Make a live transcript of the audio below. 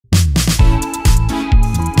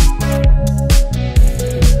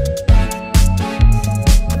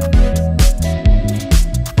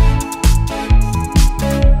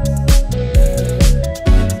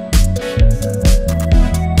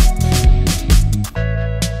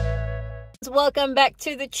welcome back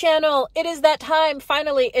to the channel. It is that time,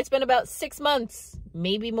 finally. It's been about 6 months,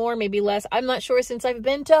 maybe more, maybe less, I'm not sure, since I've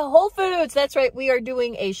been to Whole Foods. That's right, we are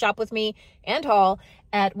doing a shop with me and haul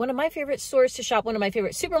at one of my favorite stores to shop, one of my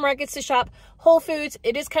favorite supermarkets to shop, Whole Foods.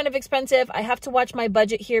 It is kind of expensive. I have to watch my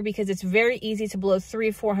budget here because it's very easy to blow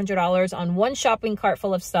 $300-400 on one shopping cart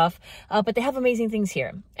full of stuff, but they have amazing things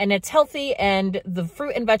here, and it's healthy, and the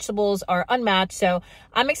fruit and vegetables are unmatched. So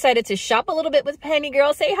I'm excited to shop a little bit with Penny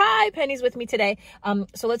Girl. Say hi. Penny's with me today.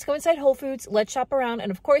 So let's go inside Whole Foods, let's shop around,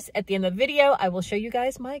 and of course at the end of the video I will show you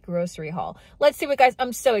guys my grocery haul. Let's do it, guys.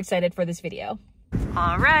 I'm so excited for this video.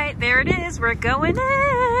 All right, there it is. We're going in.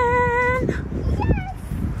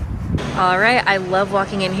 All right, I love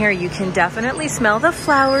walking in here. You can definitely smell the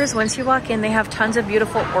flowers once you walk in. They have tons of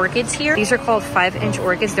beautiful orchids here. These are called 5-inch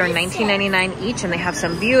orchids. They're $19.99 each, and they have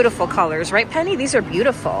some beautiful colors. Right, Penny? These are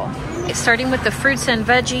beautiful. Starting with the fruits and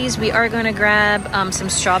veggies, we are going to grab some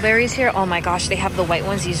strawberries here. Oh my gosh, they have the white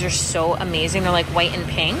ones. These are so amazing. They're like white and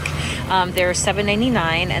pink. They're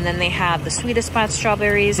 $7.99, and then they have the sweetest spot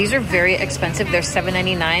strawberries. These are very expensive. They're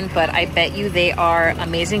 $7.99, but I bet you they are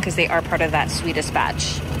amazing because they are part of that sweetest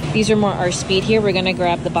batch. These are more our speed here. We're gonna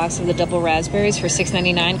grab the box of the double raspberries for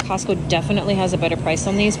 $6.99. Costco definitely has a better price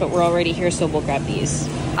on these, but we're already here, so we'll grab these.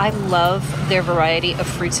 I love their variety of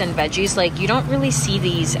fruits and veggies. Like, you don't really see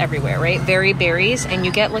these everywhere, right? Very berries, and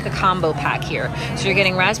you get like a combo pack here. So you're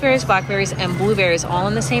getting raspberries, blackberries, and blueberries all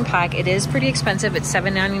in the same pack. It is pretty expensive. It's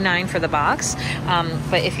 $7.99 for the box.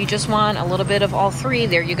 But if you just want a little bit of all three,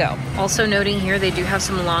 there you go. Also noting here, they do have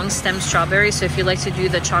some long stem strawberries. So if you like to do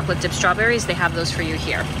the chocolate dip strawberries, they have those for you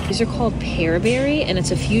here. These are called pearberry, and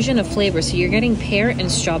it's a fusion of flavors. So you're getting pear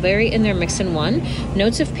and strawberry in there mixed in one.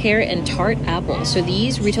 Notes of pear and tart apple. So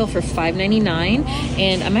these retail for $5.99,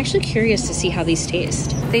 and I'm actually curious to see how these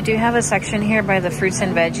taste. They do have a section here by the fruits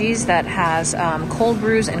and veggies that has cold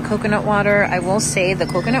brews and coconut water. I will say the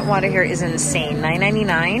coconut water here is insane.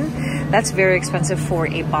 $9.99. That's very expensive for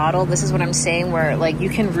a bottle. This is what I'm saying, where like you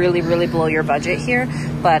can really blow your budget here.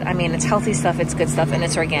 But I mean, it's healthy stuff, it's good stuff, and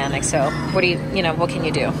it's organic. So what can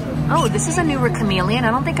you do? Oh, this is a newer chameleon.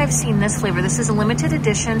 I don't think I've seen this flavor. This is a limited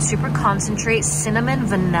edition super concentrate cinnamon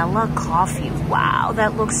vanilla coffee. Wow,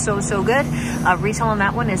 that looks so good. Retail on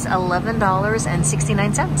that one is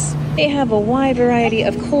 $11.69. They have a wide variety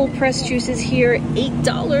of cold pressed juices here,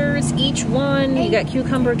 $8 each one. You got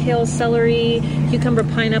cucumber, kale, celery, cucumber,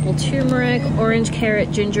 pineapple, turmeric, orange,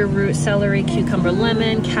 carrot, ginger root, celery, cucumber,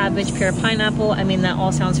 lemon, cabbage, pear, pineapple. I mean, that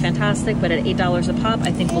all sounds fantastic, but at $8 a pop,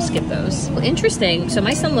 I think we'll skip those. Well, interesting. So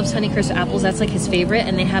my son loves Honeycrisp apples. That's like his favorite,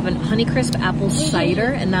 and they have an Honeycrisp apple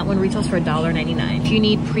cider, and that one retails for $1.99. If you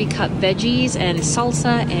need pre-cut veggies and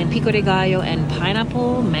salsa and pico de gallo and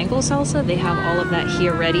pineapple mango salsa, they have all of that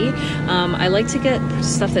here ready. I like to get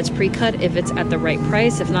stuff that's pre-cut if it's at the right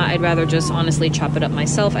price. If not, I'd rather just honestly chop it up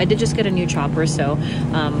myself. I did just get a new chopper, so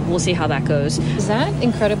we'll see how that goes. Is that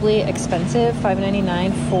incredibly expensive?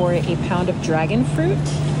 $5.99 for a pound of dragon fruit?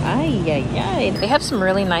 They have some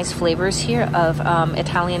really nice flavors here of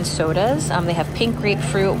Italian sodas. They have pink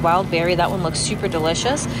grapefruit, wild berry. That one looks super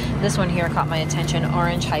delicious. This one here caught my attention,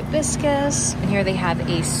 orange hibiscus. And here they have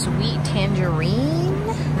a sweet tangerine.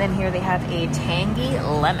 Then here they have a tangy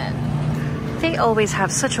lemon. They always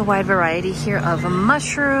have such a wide variety here of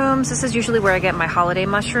mushrooms. This is usually where I get my holiday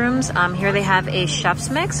mushrooms. Here they have a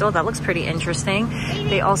chef's mix. Oh, that looks pretty interesting.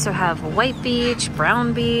 They also have white beech,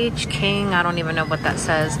 brown beech, king. I don't even know what that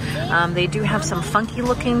says. They do have some funky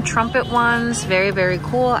looking trumpet ones. Very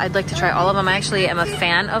cool. I'd like to try all of them. I actually am a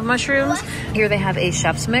fan of mushrooms. Here they have a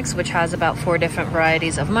chef's mix, which has about 4 different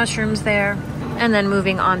varieties of mushrooms there. And then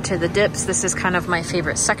moving on to the dips, this is kind of my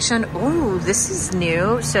favorite section. Ooh, this is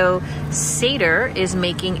new. So Seder is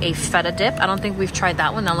making a feta dip. I don't think we've tried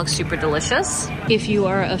that one. That looks super delicious. If you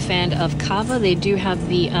are a fan of kava, they do have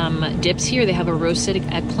the dips here. They have a roasted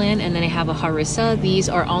eggplant, and then they have a harissa. These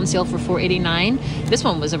are on sale for $4.89. This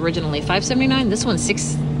one was originally $5.79. This one's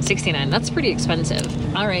 $6.69. That's pretty expensive.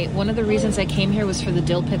 All right, one of the reasons I came here was for the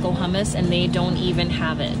dill pickle hummus, and they don't even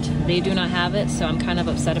have it. They do not have it, so I'm kind of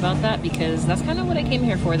upset about that because that's kind of what I came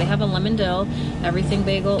here for. They have a lemon dill, everything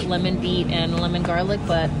bagel, lemon beet, and lemon garlic,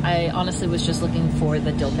 but I honestly was just looking for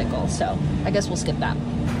the dill pickle, so I guess we'll skip that.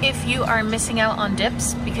 If you are missing out on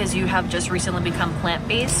dips because you have just recently become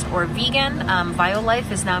plant-based or vegan,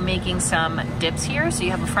 Violife is now making some dips here. So you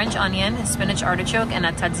have a French onion, spinach artichoke, and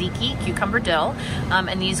a tzatziki cucumber dill,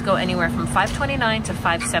 and these go anywhere from $5.29 to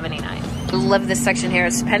 $5.79. Love this section here.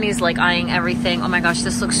 Penny's like eyeing everything. Oh my gosh,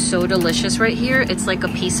 this looks so delicious right here. It's like a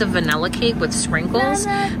piece of vanilla cake with sprinkles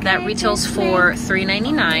that retails for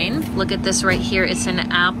 $3.99. Look at this right here. It's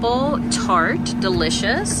an apple tart,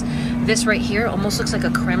 delicious. This right here almost looks like a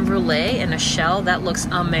creme brulee in a shell. That looks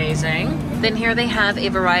amazing. Then here they have a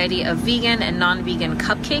variety of vegan and non-vegan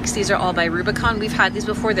cupcakes. These are all by Rubicon. We've had these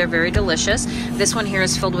before. They're very delicious. This one here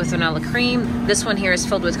is filled with vanilla cream. This one here is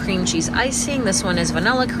filled with cream cheese icing. This one is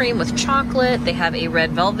vanilla cream with chocolate. They have a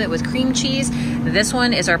red velvet with cream cheese. This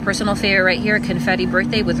one is our personal favorite right here, confetti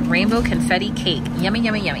birthday with rainbow confetti cake. Yummy,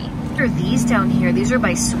 yummy, yummy. Are these down here? These are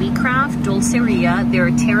by Sweetcraft Dulceria. They're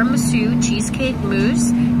tiramisu, cheesecake mousse,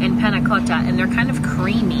 and panna cotta, and they're kind of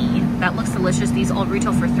creamy. That looks delicious. These all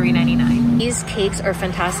retail for $3.99. These cakes are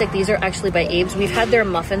fantastic. These are actually by Abe's. We've had their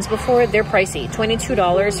muffins before. They're pricey,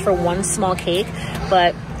 $22 for one small cake,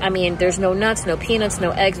 but I mean, there's no nuts, no peanuts, no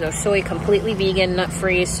eggs, no soy, completely vegan,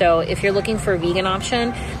 nut-free. So if you're looking for a vegan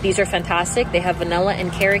option, these are fantastic. They have vanilla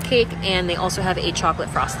and carrot cake, and they also have a chocolate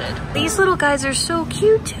frosted. These little guys are so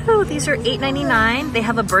cute too. These are $8.99. They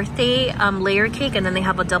have a birthday layer cake, and then they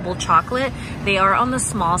have a double chocolate. They are on the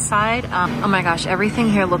small side. Oh my gosh, everything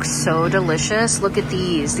here looks so delicious. Look at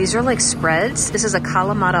these. These are like spreads. This is a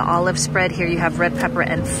Kalamata olive spread. Here you have red pepper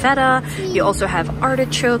and feta. You also have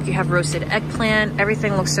artichoke. You have roasted eggplant.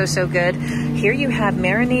 Everything looks so good. Here you have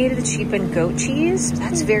marinated cheapened goat cheese.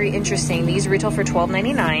 That's very interesting. These retail for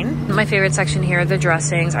 $12.99. My favorite section here are the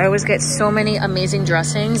dressings. I always get so many amazing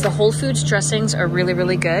dressings. The Whole Foods dressings are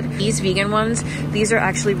really good. These vegan ones, these are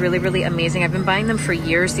actually really amazing. I've been buying them for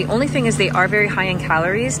years. The only thing is they are very high in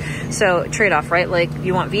calories, so trade-off, right? Like,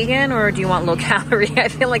 you want vegan or do you want low calorie? I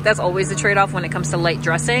feel like that's always the trade-off when it comes to light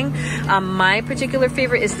dressing. My particular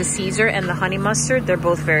favorite is the Caesar and the honey mustard. They're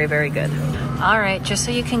both very good. All right, just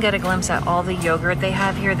so you can get a glimpse at all the yogurt they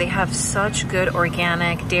have here, they have such good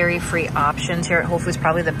organic, dairy-free options here at Whole Foods,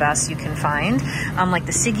 probably the best you can find. Like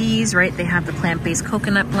the Siggi's, right? They have the plant-based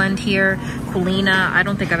coconut blend here. Culina, I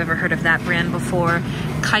don't think I've ever heard of that brand before.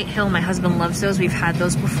 Kite Hill, my husband loves those. We've had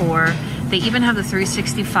those before. They even have the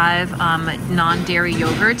 365 non-dairy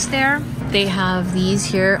yogurts there. They have these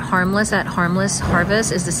here, Harmless at Harmless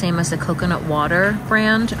Harvest is the same as the coconut water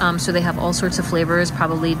brand. So they have all sorts of flavors,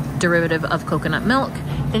 probably derivative of coconut milk.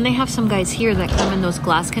 Then they have some guys here that come in those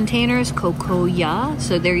glass containers, Cocoa.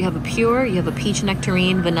 So there you have a pure, you have a peach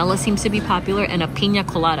nectarine, vanilla seems to be popular, and a pina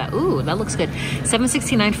colada. Ooh, that looks good.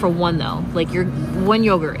 $7.69 for one though. Like your one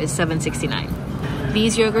yogurt is $7.69.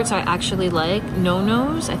 These yogurts I actually like.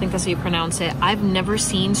 No-Nos, I think that's how you pronounce it. I've never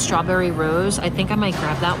seen Strawberry Rose. I think I might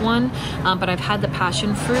grab that one. But I've had the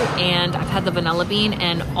passion fruit and I've had the vanilla bean,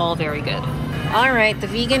 and all very good. All right, the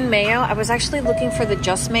vegan mayo. I was actually looking for the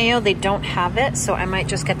Just Mayo. They don't have it, so I might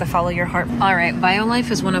just get the Follow Your Heart. All right, BioLife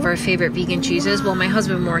is one of our favorite vegan cheeses. Well, my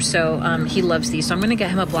husband more so. He loves these, so I'm gonna get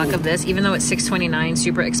him a block of this. Even though it's $6.29,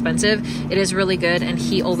 super expensive, it is really good, and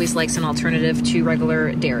he always likes an alternative to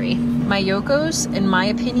regular dairy. Mayokos, in my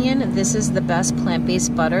opinion, this is the best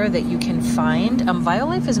plant-based butter that you can find.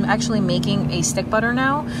 BioLife is actually making a stick butter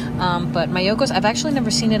now, but Mayokos, I've actually never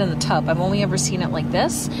seen it in the tub. I've only ever seen it like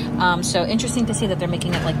this. So interesting to see that they're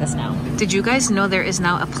making it like this now. Did you guys know there is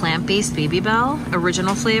now a plant-based Baby Bell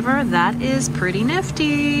original flavor? That is pretty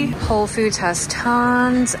nifty. Whole Foods has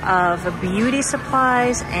tons of beauty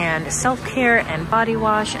supplies and self-care and body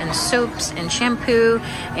wash and soaps and shampoo.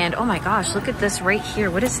 And oh my gosh, look at this right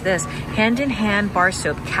here. What is this? Hand in Hand bar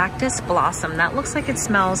soap, Cactus Blossom. That looks like it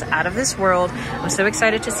smells out of this world. I'm so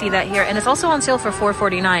excited to see that here. And it's also on sale for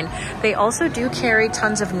 $4.49. They also do carry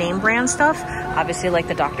tons of name brand stuff, obviously like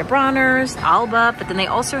the Dr. Bronner's, Alba, but then they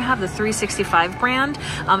also have the 365 brand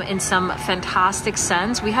in some fantastic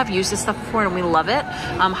scents. We have used this stuff before and we love it.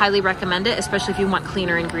 Highly recommend it, especially if you want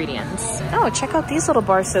cleaner ingredients. Oh, check out these little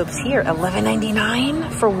bar soaps here.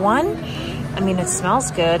 $11.99 for one. I mean, it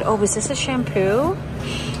smells good. Oh, is this a shampoo?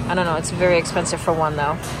 I don't know, it's very expensive for one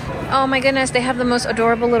though. Oh my goodness, they have the most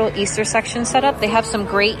adorable little Easter section set up. They have some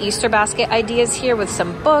great Easter basket ideas here with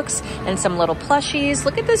some books and some little plushies.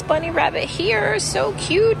 Look at this bunny rabbit here, so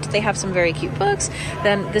cute. They have some very cute books.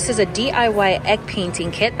 Then this is a DIY egg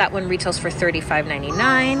painting kit. That one retails for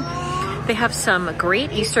 $35.99. They have some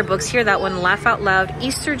great Easter books here. That one, Laugh Out Loud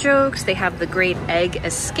Easter Jokes. They have the Great Egg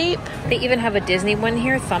Escape. They even have a Disney one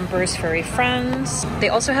here, Thumper's Furry Friends. They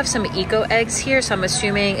also have some eco eggs here, so I'm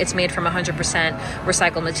assuming it's made from 100%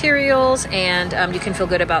 recycled materials, and you can feel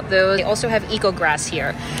good about those. They also have eco grass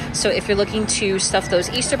here. So if you're looking to stuff those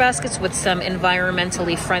Easter baskets with some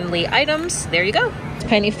environmentally friendly items, there you go.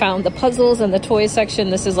 Penny found the puzzles and the toys section.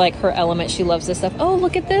 This is like her element. She loves this stuff. Oh,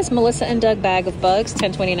 look at this. Melissa and Doug bag of bugs,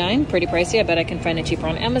 $10.29. Pretty pricey. I bet I can find it cheaper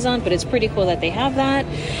on Amazon, but it's pretty cool that they have that.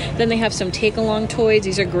 Then they have some take-along toys.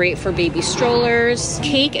 These are great for baby strollers.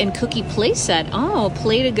 Cake and cookie play set. Oh,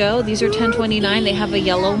 play to go. These are $10.29. They have a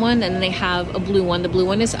yellow one and they have a blue one. The blue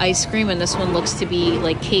one is ice cream and this one looks to be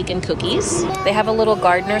like cake and cookies. They have a little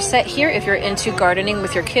gardener set here. If you're into gardening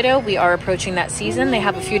with your kiddo, we are approaching that season. They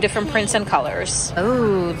have a few different prints and colors.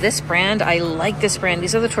 Oh, this brand, I like this brand.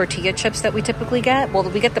 These are the tortilla chips that we typically get. Well,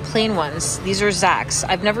 we get the plain ones. These are Zax.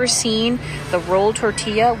 I've never seen the rolled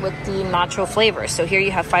tortilla with the nacho flavor. So here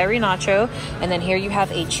you have fiery nacho, and then here you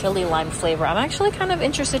have a chili lime flavor. I'm actually kind of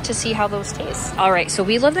interested to see how those taste. All right, so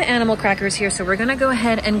we love the animal crackers here, so we're gonna go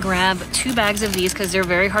ahead and grab 2 bags of these because they're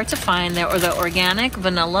very hard to find. They're the organic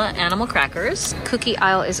vanilla animal crackers. Cookie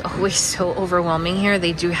aisle is always so overwhelming here.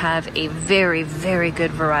 They do have a very, very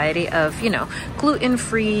good variety of, you know,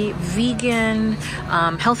 gluten-free, vegan,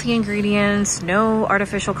 healthy ingredients, no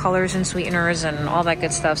artificial colors and sweeteners and all that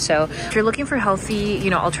good stuff. So if you're looking for healthy, you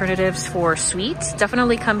know, alternatives for sweets,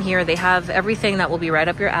 definitely come here. They have everything that will be right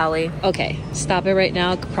up your alley. Okay, stop it right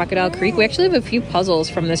now. Crocodile Creek. We actually have a few puzzles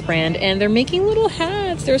from this brand and they're making little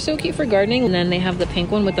hats. They're so cute for gardening. And then they have the pink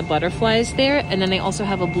one with the butterflies there. And then they also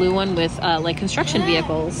have a blue one with like construction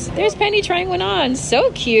vehicles. There's Penny trying one on.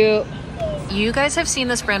 So cute. You guys have seen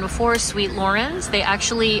this brand before, Sweet Loren's. They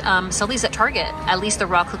actually sell these at Target, at least the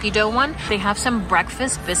raw cookie dough one. They have some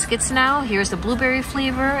breakfast biscuits now. Here's the blueberry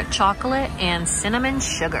flavor, chocolate, and cinnamon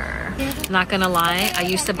sugar. Not gonna lie, I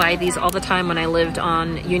used to buy these all the time when I lived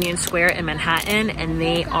on Union Square in Manhattan, and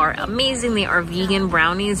they are amazing. They are vegan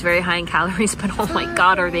brownies, very high in calories, but oh my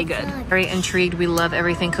God, are they good. Very intrigued. We love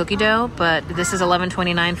everything cookie dough, but this is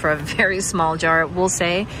 $11.29 for a very small jar. We'll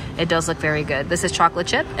say it does look very good. This is chocolate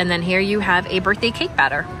chip, and then here you have a birthday cake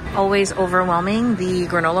batter. Always overwhelming, the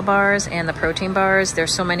granola bars and the protein bars.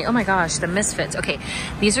 There's so many. Oh my gosh, the Misfits. Okay,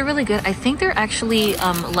 these are really good. I think they're actually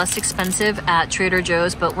less expensive at Trader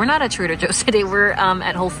Joe's, but we're not at Trader Joe's today. We're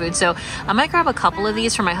at Whole Foods. So I might grab a couple of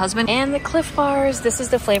these for my husband. And the Cliff Bars, this is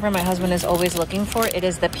the flavor my husband is always looking for. It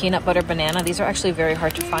is the peanut butter banana. These are actually very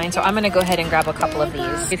hard to find, so I'm gonna go ahead and grab a couple of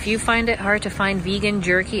these. If you find it hard to find vegan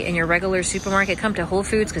jerky in your regular supermarket, come to Whole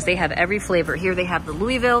Foods because they have every flavor. Here they have the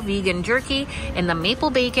Louisville vegan jerky and the maple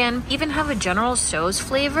bacon, even have a General Tso's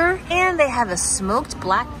flavor, and they have a smoked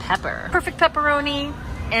black pepper, perfect pepperoni,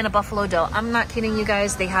 and a buffalo dill. I'm not kidding you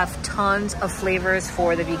guys, they have tons of flavors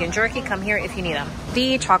for the vegan jerky. Come here if you need them.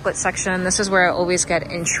 The chocolate section, this is where I always get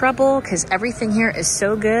in trouble because everything here is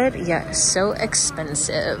so good yet so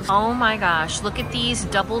expensive. Oh my gosh, look at these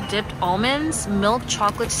double dipped almonds, milk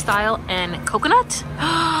chocolate style, and coconut.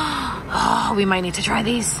 Oh, we might need to try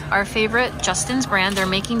these. Our favorite, Justin's brand, they're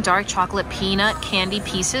making dark chocolate peanut candy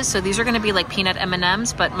pieces. So these are gonna be like peanut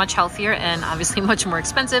M&Ms, but much healthier and obviously much more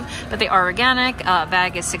expensive, but they are organic.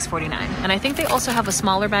 Bag is $6.49. And I think they also have a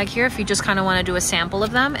smaller bag here if you just kind of want to do a sample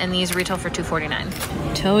of them, and these retail for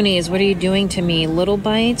 $2.49. Tony's, what are you doing to me? Little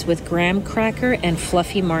bites with graham cracker and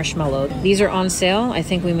fluffy marshmallow. These are on sale. I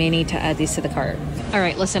think we may need to add these to the cart. All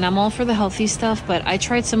right, listen, I'm all for the healthy stuff, but I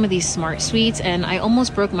tried some of these Smart Sweets and I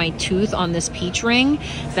almost broke my tooth on this peach ring.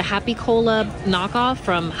 The Happy Cola knockoff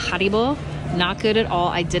from Haribo. Not good at all.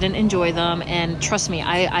 I didn't enjoy them, and trust me,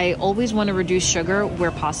 I always want to reduce sugar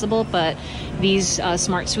where possible, but these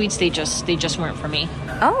Smart Sweets, they just weren't for me.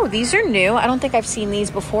 Oh, these are new. I don't think I've seen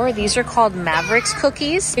these before. These are called Mavericks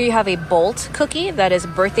cookies. Here you have a Bolt cookie that is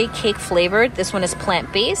birthday cake flavored. This one is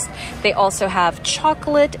plant-based. They also have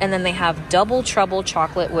chocolate, and then they have Double Trouble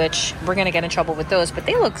chocolate, which we're gonna get in trouble with those, but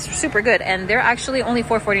they look super good, and they're actually only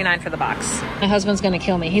 $4.49 for the box. My husband's gonna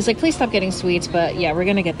kill me. He's like, please stop getting sweets, but yeah, we're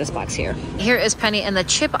gonna get this box here. Here is Penny in the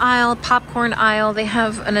chip aisle, popcorn aisle. They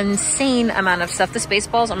have an insane amount of stuff. The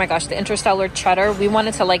Spaceballs, oh my gosh, the Interstellar cheddar. We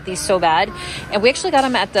wanted to like these so bad, and we actually got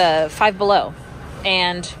them at the Five Below,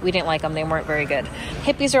 and we didn't like them. They weren't very good.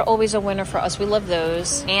 Hippies are always a winner for us. We love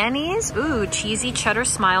those. Annie's, ooh, cheesy cheddar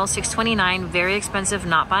smile, $6.29. Very expensive,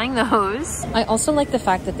 not buying those. I also like the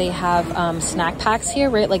fact that they have snack packs here,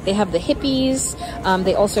 right? Like they have the Hippies.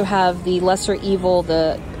 They also have the Lesser Evil,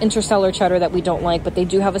 the Interstellar cheddar that we don't like, but they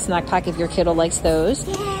do have a snack pack if your kiddo likes those.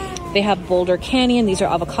 They have Boulder Canyon. These are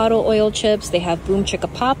avocado oil chips. They have Boom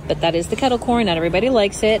Chicka Pop, but that is the kettle corn. Not everybody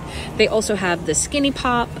likes it. They also have the Skinny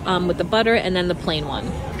Pop with the butter, and then the plain one.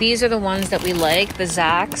 These are the ones that we like, the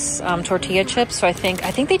Zax tortilla chips. So I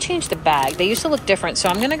think they changed the bag. They used to look different. So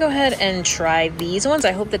I'm gonna go ahead and try these ones.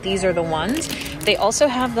 I hope that these are the ones. They also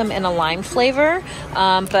have them in a lime flavor,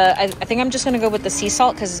 but I think I'm just gonna go with the sea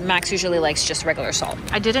salt because Max usually likes just regular salt.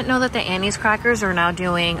 I didn't know that the Annie's crackers are now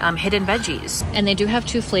doing hidden veggies, and they do have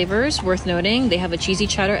 2 flavors worth noting. They have a cheesy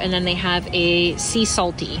cheddar, and then they have a sea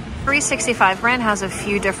salty. 365 brand has a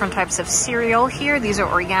few different types of cereal here. These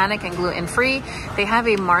are organic and gluten-free. They have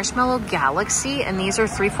a Marshmallow Galaxy, and these are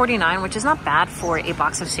 $3.49, which is not bad for a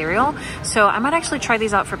box of cereal. So I might actually try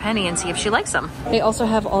these out for Penny and see if she likes them. They also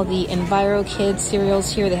have all the Enviro Kids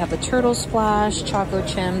cereals here. They have the Turtle Splash, Choco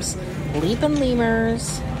Chimps, Leap and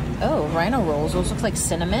Lemurs. Oh, Rhino Rolls. Those look like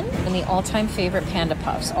cinnamon. And the all-time favorite Panda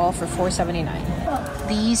Puffs, all for $4.79.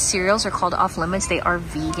 These cereals are called Off Limits. They are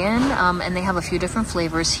vegan, and they have a few different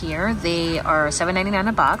flavors here. They are $7.99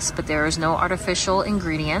 a box, but there is no artificial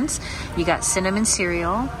ingredients. You got cinnamon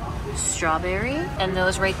cereal, strawberry, and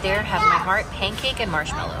those right there have my heart, pancake, and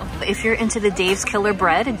marshmallow. If you're into the Dave's Killer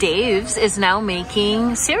Bread, Dave's is now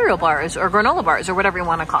making cereal bars or granola bars or whatever you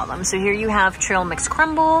want to call them. So here you have Trail Mix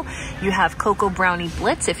Crumble, you have Cocoa Brownie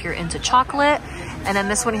Blitz if you're into chocolate, and then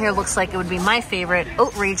this one here looks like it would be my favorite,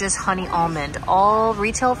 Outrageous Honey Almond. All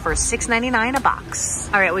retail for $6.99 a box.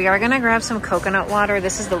 All right, we are gonna grab some coconut water.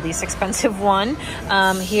 This is the least expensive one.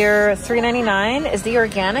 Here, $3.99. Is the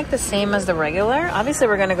organic the same as the regular? Obviously,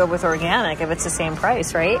 we're gonna go with organic if it's the same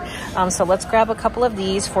price, right? So let's grab a couple of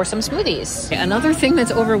these for some smoothies. Another thing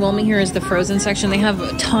that's overwhelming here is the frozen section. They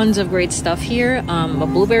have tons of great stuff here.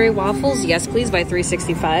 Blueberry waffles, yes please, by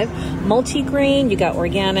 $3.65. Multi-grain, you got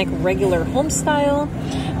organic, regular, home style.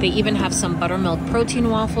 They even have some buttermilk protein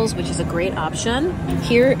waffles, which is a great option.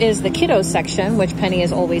 Here is the kiddos section, which Penny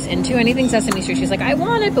is always into. Anything Sesame Street, she's like, I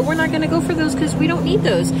want it, but we're not gonna go for those because we don't need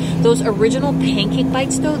those. Those original pancake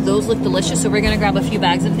bites though, those look delicious. So we're gonna grab a few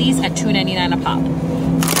bags of these at $2.99 a pop.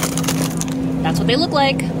 That's what they look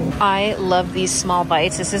like. I love these small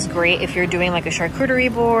bites. This is great if you're doing like a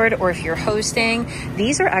charcuterie board or if you're hosting.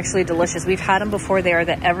 These are actually delicious. We've had them before. They are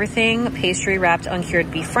the Everything Pastry Wrapped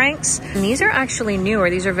Uncured Beef Franks. And these are actually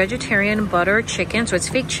newer. These are vegetarian butter chicken. So it's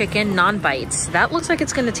fake chicken, non-bites. That looks like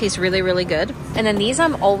it's gonna taste really, really good. And then these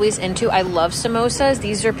I'm always into. I love samosas.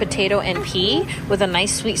 These are potato and pea with a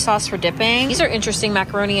nice sweet sauce for dipping. These are interesting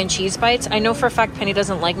macaroni and cheese bites. I know for a fact Penny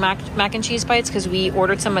doesn't like mac and cheese bites because we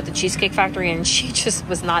ordered some at the Cheesecake Factory and she just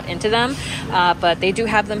was not into them, but they do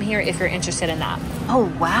have them here if you're interested in that.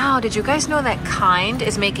 Oh wow, did you guys know that Kind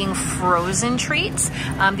is making frozen treats?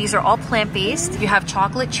 These are all plant-based. You have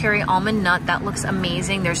chocolate cherry almond nut, that looks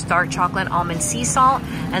amazing. There's dark chocolate almond sea salt,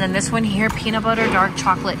 and then this one here, peanut butter dark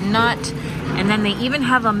chocolate nut, and then they even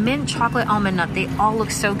have a mint chocolate almond nut. They all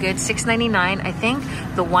look so good. $6.99. I think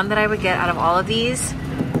the one that I would get out of all of these,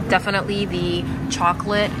 definitely the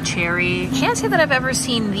chocolate cherry. Can't say that I've ever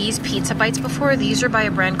seen these pizza bites before. These are by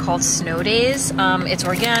a brand called Snow Days. It's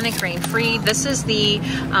organic, grain-free. This is the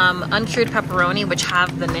uncured pepperoni, which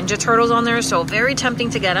have the Ninja Turtles on there, so very tempting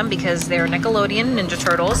to get them because they're Nickelodeon Ninja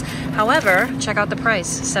Turtles. However, check out the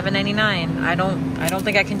price, $7.99. I don't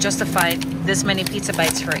think I can justify this many pizza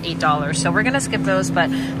bites for $8. So we're gonna skip those, but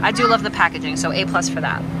I do love the packaging, so A+ for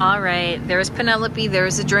that. All right, there's Penelope,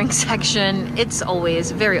 there's the drink section. It's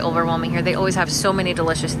always very overwhelming here. They always have so many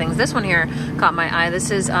delicious things. This one here caught my eye. This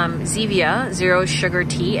is Zevia Zero Sugar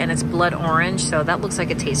Tea, and it's blood orange, so that looks like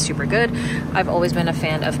it tastes super good. I've always been a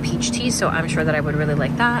fan of peach tea, so I'm sure that I would really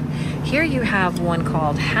like that. Here you have one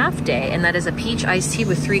called Half Day, and that is a peach iced tea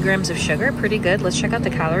with 3 grams of sugar. Pretty good. Let's check out the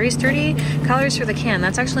calories. 30 calories for the can.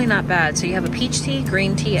 That's actually not bad. So you have a peach tea,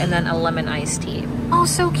 green tea, and then a lemon iced tea. Oh,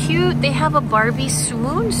 so cute. They have a Barbie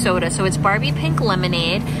Swoon soda. So it's Barbie pink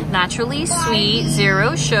lemonade, naturally sweet,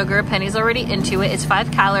 0 sugar. Penny's already into it. It's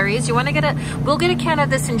 5 calories. You want to get it? We'll get a can of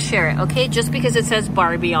this and share it, okay? Just because it says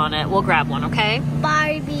Barbie on it. We'll grab one, okay?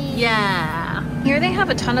 Barbie. Yeah. Here they have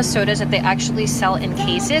a ton of sodas that they actually sell in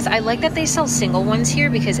cases. I like that they sell single ones here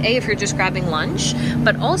because A, if you're just grabbing lunch,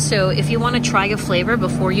 but also if you want to try a flavor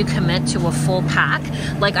before you commit to a full pack.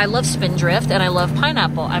 Like I love Spindrift and I love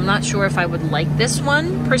pineapple. I'm not sure if I would like this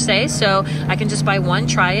one per se, so I can just buy one,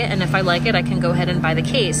 try it, and if I like it, I can go ahead and buy the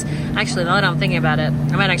case. Actually, now that I'm thinking about it,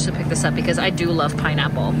 I might actually pick this up because I do love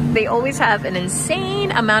pineapple. They always have an insane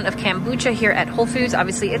amount of kombucha here at Whole Foods.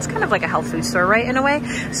 Obviously, it's kind of like a health food store, right, in a way?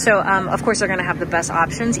 So, of course, they're going to have the best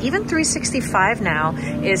options. Even 365 now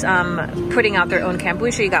is putting out their own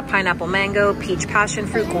kombucha. You got pineapple mango, peach passion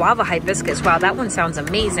fruit, guava hibiscus. Wow, that one sounds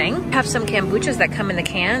amazing. Have some kombuchas that come in the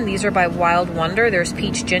can. These are by Wild Wonder. There's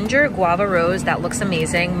peach ginger, guava rose. That looks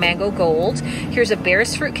amazing. Mango gold. Here's a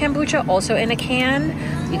bear's fruit kombucha, also in a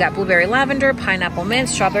can. You got blueberry lavender, pineapple mint,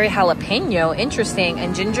 strawberry jalapeno, interesting,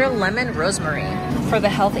 and ginger lemon rosemary. For the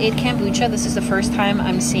Health Aid kombucha, this is the first time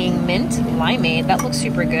I'm seeing mint limeade. That looks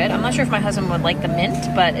super good. I'm not sure if my husband would like the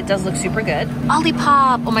mint, but it does look super good.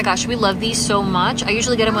 Olipop. Oh my gosh, we love these so much. I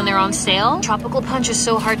usually get them when they're on sale. Tropical Punch is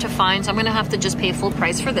so hard to find, so I'm gonna have to just pay full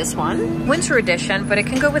price for this one. Winter edition, but it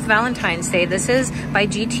can go with Valentine's Day. This is by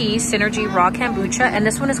GT Synergy Raw Kombucha, and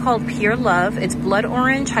this one is called Pure Love. It's blood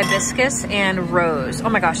orange, hibiscus, and rose. Oh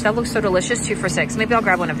my gosh, that looks so delicious. 2 for $6. Maybe I'll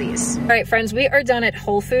grab one of these. All right, friends, we are done at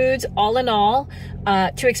Whole Foods. All in all,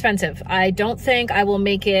 too expensive. I don't think I will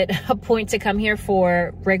make it a point to come here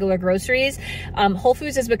for regular groceries. Whole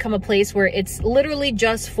Foods has become a place where it's literally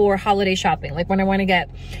just for holiday shopping. Like when I want to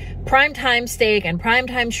get prime time steak and prime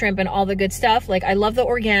time shrimp and all the good stuff. Like I love the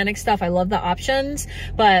organic stuff. I love the options,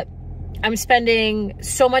 but I'm spending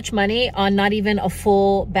so much money on not even a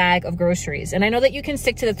full bag of groceries. And I know that you can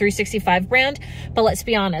stick to the 365 brand, but let's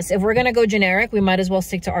be honest, if we're gonna go generic, we might as well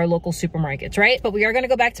stick to our local supermarkets, right? But we are gonna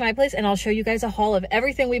go back to my place and I'll show you guys a haul of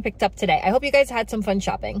everything we picked up today. I hope you guys had some fun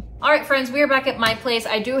shopping. All right, friends, we are back at my place.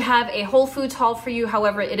 I do have a Whole Foods haul for you.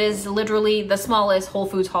 However, it is literally the smallest Whole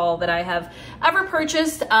Foods haul that I have ever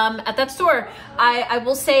purchased at that store. I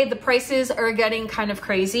will say the prices are getting kind of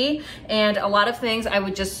crazy, and a lot of things I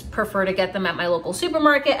would just prefer to get them at my local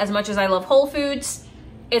supermarket. As much as I love Whole Foods,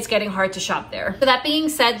 it's getting hard to shop there. So that being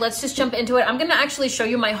said, let's just jump into it. I'm gonna actually show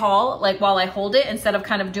you my haul like while I hold it, instead of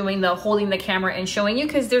kind of doing the holding the camera and showing you,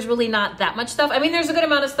 because there's really not that much stuff. I mean, there's a good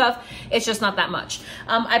amount of stuff, it's just not that much.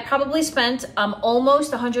 I probably spent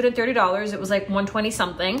almost $130. It was like 120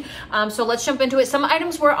 something. So let's jump into it. Some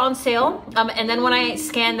items were on sale, and then when I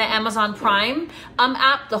scanned the Amazon Prime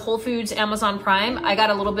app, the Whole Foods Amazon Prime, I got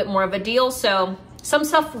a little bit more of a deal. So some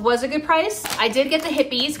stuff was a good price. I did get the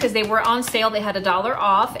Hippies because they were on sale. They had $1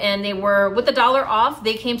 off, and they were, with the $1 off,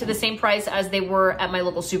 they came to the same price as they were at my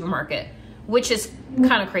local supermarket, which is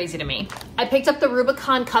kind of crazy to me. I picked up the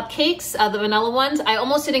Rubicon cupcakes, the vanilla ones. I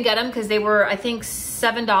almost didn't get them because they were, I think,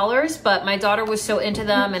 $7, but my daughter was so into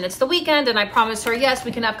them, and it's the weekend, and I promised her, yes,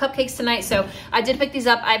 we can have cupcakes tonight. So I did pick these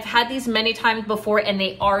up. I've had these many times before, and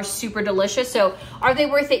they are super delicious. So are they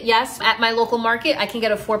worth it? Yes. At my local market, I can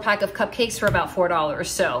get a 4-pack of cupcakes for about $4.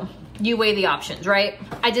 So you weigh the options, right?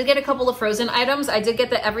 I did get a couple of frozen items. I did get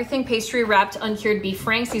the Everything Pastry Wrapped Uncured Beef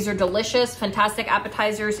Franks. These are delicious, fantastic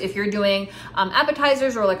appetizers. If you're doing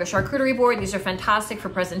appetizers or like a charcuterie board, these are fantastic for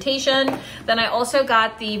presentation. Then I also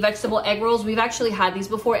got the vegetable egg rolls. We've actually had these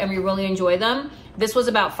before and we really enjoy them. This was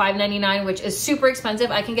about $5.99, which is super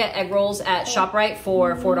expensive. I can get egg rolls at ShopRite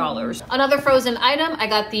for $4. Another frozen item, I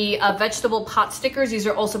got the vegetable pot stickers. These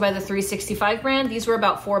are also by the 365 brand. These were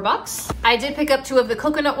about $4. I did pick up 2 of the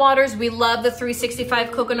coconut waters. We love the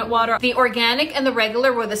 365 coconut water. The organic and the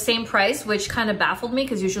regular were the same price, which kind of baffled me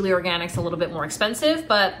because usually organic's a little bit more expensive,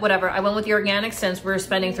 but whatever. I went with the organic since we're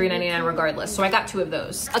spending $3.99 regardless. So I got 2 of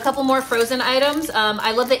those. A couple more frozen items.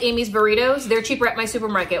 I love the Amy's burritos. They're cheaper at my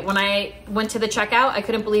supermarket. When I went to the checkout, I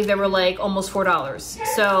couldn't believe they were like almost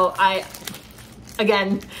 $4. So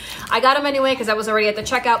again, I got them anyway because I was already at the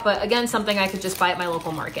checkout, but again, something I could just buy at my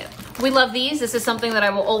local market. We love these. This is something that I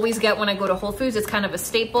will always get when I go to Whole Foods. It's kind of a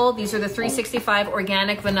staple. These are the 365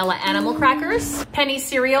 organic vanilla animal crackers. Penny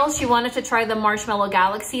cereal, she wanted to try the Marshmallow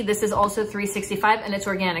Galaxy. This is also 365 and it's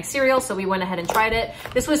organic cereal, so we went ahead and tried it.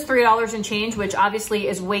 This was $3 and change, which obviously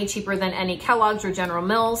is way cheaper than any Kellogg's or General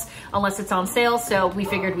Mills, unless it's on sale, so we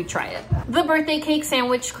figured we'd try it. The birthday cake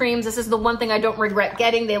sandwich creams, this is the one thing I don't regret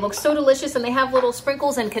getting. They look so delicious and they have little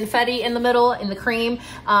sprinkles and confetti in the middle in the cream.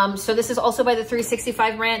 So this is also by the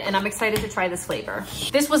 365 brand, and I'm excited to try this flavor.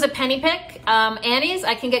 This was a penny pick. Annie's,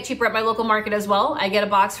 I can get cheaper at my local market as well. I get a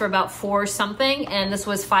box for about $4 something, and this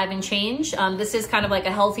was $5 and change. This is kind of like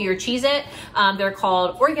a healthier Cheez-It. They're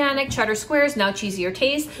called organic cheddar squares, now cheesier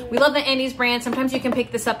taste. We love the Annie's brand. Sometimes you can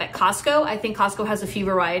pick this up at Costco. I think Costco has a few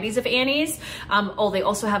varieties of Annie's. Oh, they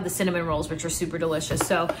also have the cinnamon rolls, which are super delicious.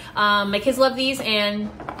 So my kids love these, and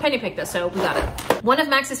Penny picked us, so we got it. One of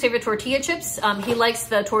Max's favorite tortilla chips. He likes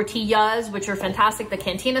the tortillas, which are fantastic, the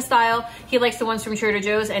cantina style. He likes the ones from Trader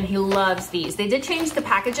Joe's, and he loves these. They did change the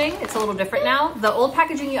packaging. It's a little different now. The old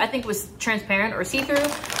packaging, I think, was transparent or see-through,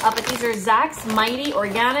 but these are Zack's Mighty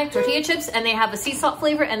Organic Tortilla Chips, and they have a sea salt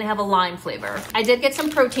flavor and they have a lime flavor. I did get some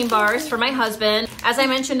protein bars for my husband. As I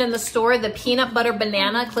mentioned in the store, the peanut butter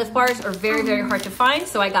banana Cliff bars are very, very hard to find,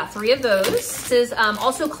 so I got 3 of those. This is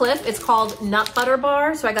also Cliff. It's called Nut Butter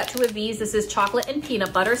Bar, so I got 2 of these. This is chocolate and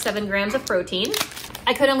peanut butter, 7 grams of protein.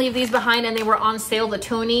 I couldn't leave these behind, and they were on sale. The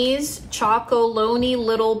Tony's Chocolonely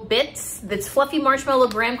Little Bits. That's fluffy marshmallow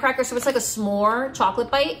graham cracker, so it's like a s'more chocolate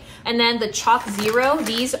bite. And then the Choc Zero.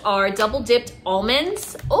 These are double dipped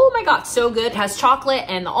almonds. Oh my God, so good. It has chocolate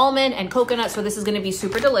and the almond and coconut, so this is gonna be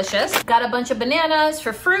super delicious. Got a bunch of bananas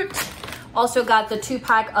for fruit. Also got the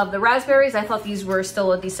 2-pack of the raspberries. I thought these were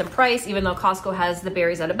still a decent price, even though Costco has the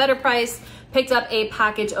berries at a better price. Picked up a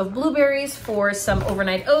package of blueberries for some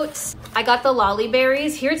overnight oats. I got the lolly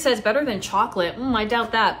berries. Here it says better than chocolate. I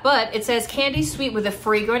doubt that, but it says candy sweet with a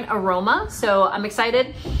fragrant aroma. So I'm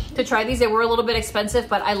excited to try these. They were a little bit expensive,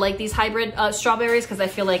 but I like these hybrid strawberries because I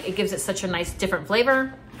feel like it gives it such a nice different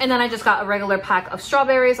flavor. And then I just got a regular pack of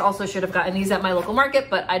strawberries. Also should have gotten these at my local market,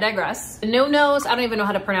 but I digress. The no-nos, I don't even know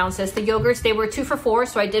how to pronounce this. The yogurts, they were 2 for $4,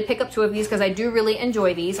 so I did pick up 2 of these because I do really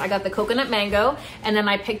enjoy these. I got the coconut mango, and then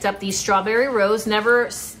I picked up the strawberry rose.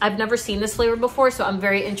 I've never seen this flavor before, so I'm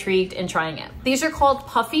very intrigued in trying it. These are called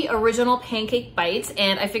Puffy Original Pancake Bites,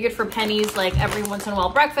 and I figured for pennies, like every once in a while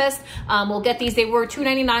breakfast, we'll get these. They were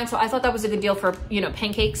 $2.99, so I thought that was a good deal for, you know,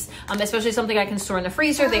 pancakes, especially something I can store in the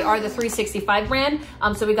freezer. They are the 365 brand,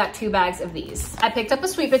 so we got 2 bags of these. I picked up a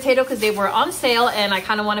sweet potato because they were on sale, and I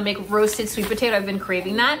kind of want to make roasted sweet potato. I've been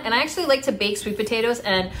craving that, and I actually like to bake sweet potatoes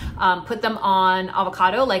and put them on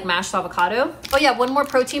avocado, like mashed avocado. Oh yeah, one more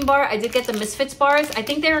protein bar. I did get the Misfits bars. I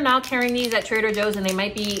think they are now carrying these at Trader Joe's, and they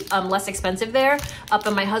might be less expensive there.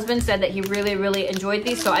 But my husband said that he really enjoyed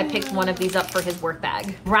these, so I picked one of these up for his work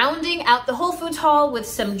bag. Rounding out the Whole Foods haul with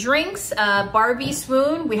some drinks. Barbie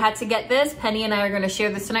Swoon. We had to get this. Penny and I are going to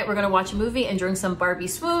share this tonight. We're going to watch a movie and drink some Barbie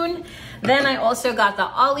Swoon. Then I also got the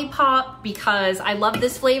Olipop because I love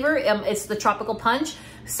this flavor. It's the tropical punch.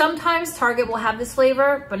 Sometimes Target will have this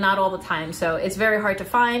flavor, but not all the time. So it's very hard to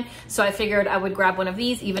find. So I figured I would grab one of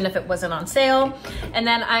these even if it wasn't on sale. And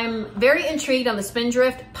then I'm very intrigued on the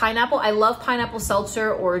Spindrift pineapple. I love pineapple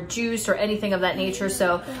seltzer or juice or anything of that nature.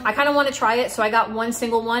 So I kind of want to try it. So I got one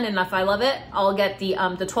single one, and if I love it, I'll get the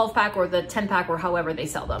 12-pack or the 10-pack or however they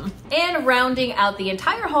sell them. And rounding out the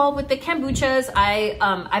entire haul with the kombuchas,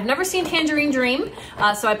 I've never seen Tangerine Dream,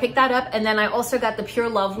 so I picked that up. And then I also got the Pure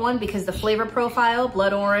Love one because the flavor profile,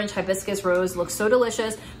 blood orange, hibiscus rose, looks so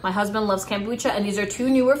delicious. My husband loves kombucha, and these are 2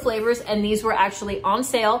 newer flavors, and these were actually on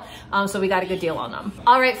sale, so we got a good deal on them.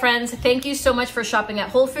 All right, friends, thank you so much for shopping at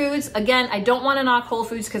Whole Foods. Again, I don't want to knock Whole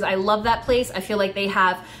Foods because I love that place. I feel like they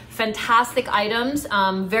have fantastic items,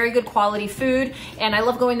 very good quality food, and I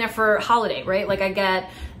love going there for holiday, right? Like I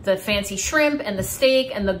get the fancy shrimp and the steak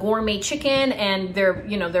and the gourmet chicken, and their,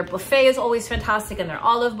 you know, their buffet is always fantastic, and their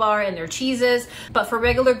olive bar and their cheeses. But for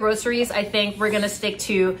regular groceries, I think we're gonna stick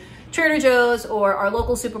to Trader Joe's or our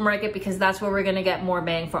local supermarket because that's where we're gonna get more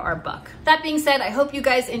bang for our buck. That being said, I hope you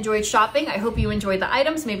guys enjoyed shopping. I hope you enjoyed the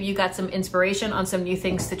items. Maybe you got some inspiration on some new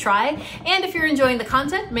things to try. And if you're enjoying the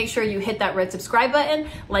content, make sure you hit that red subscribe button,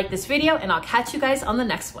 like this video, and I'll catch you guys on the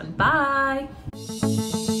next one. Bye.